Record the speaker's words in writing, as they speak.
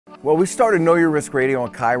Well, we started Know Your Risk Radio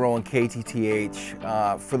on KIRO and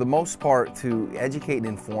KTTH for the most part to educate and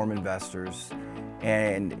inform investors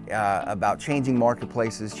and about changing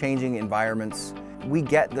marketplaces, changing environments. We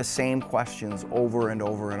get the same questions over and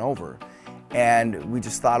over and over. And we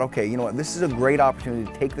just thought, okay, you know what, this is a great opportunity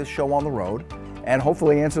to take this show on the road and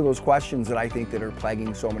hopefully answer those questions that I think that are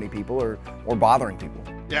plaguing so many people or bothering people.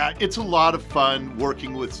 Yeah, it's a lot of fun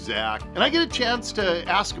working with Zach, and I get a chance to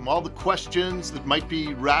ask him all the questions that might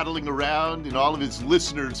be rattling around in all of his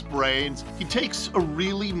listeners' brains. He takes a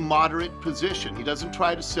really moderate position. He doesn't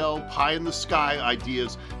try to sell pie-in-the-sky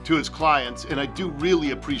ideas to his clients, and I do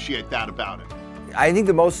really appreciate that about him. I think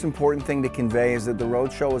the most important thing to convey is that the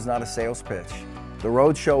Roadshow is not a sales pitch. The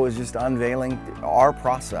Roadshow is just unveiling our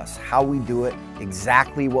process, how we do it,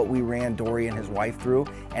 exactly what we ran Dory and his wife through,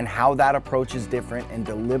 and how that approach is different and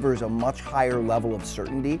delivers a much higher level of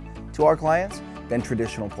certainty to our clients than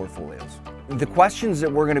traditional portfolios. The questions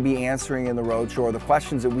that we're going to be answering in the Roadshow are the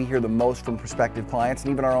questions that we hear the most from prospective clients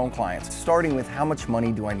and even our own clients, starting with how much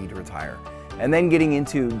money do I need to retire? And then getting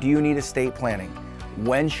into, do you need estate planning?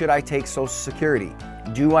 When should I take Social Security?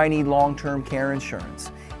 Do I need long-term care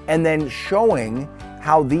insurance? And then showing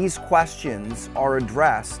how these questions are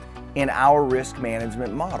addressed in our risk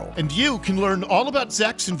management model. And you can learn all about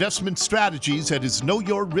Zach's investment strategies at his Know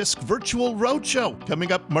Your Risk virtual roadshow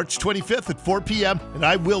coming up March 25th at 4 p.m. And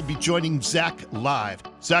I will be joining Zach live.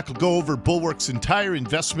 Zach will go over Bulwark's entire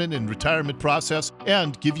investment and retirement process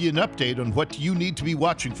and give you an update on what you need to be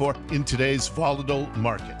watching for in today's volatile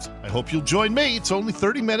markets. I hope you'll join me. It's only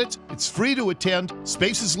 30 minutes. It's free to attend.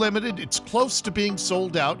 Space is limited. It's close to being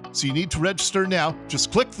sold out, so you need to register now.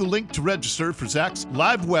 Just click the link to register for Zach's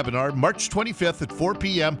live webinar, March 25th at 4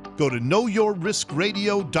 p.m. Go to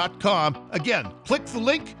knowyourriskradio.com. Again, click the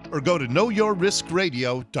link or go to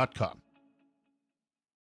knowyourriskradio.com.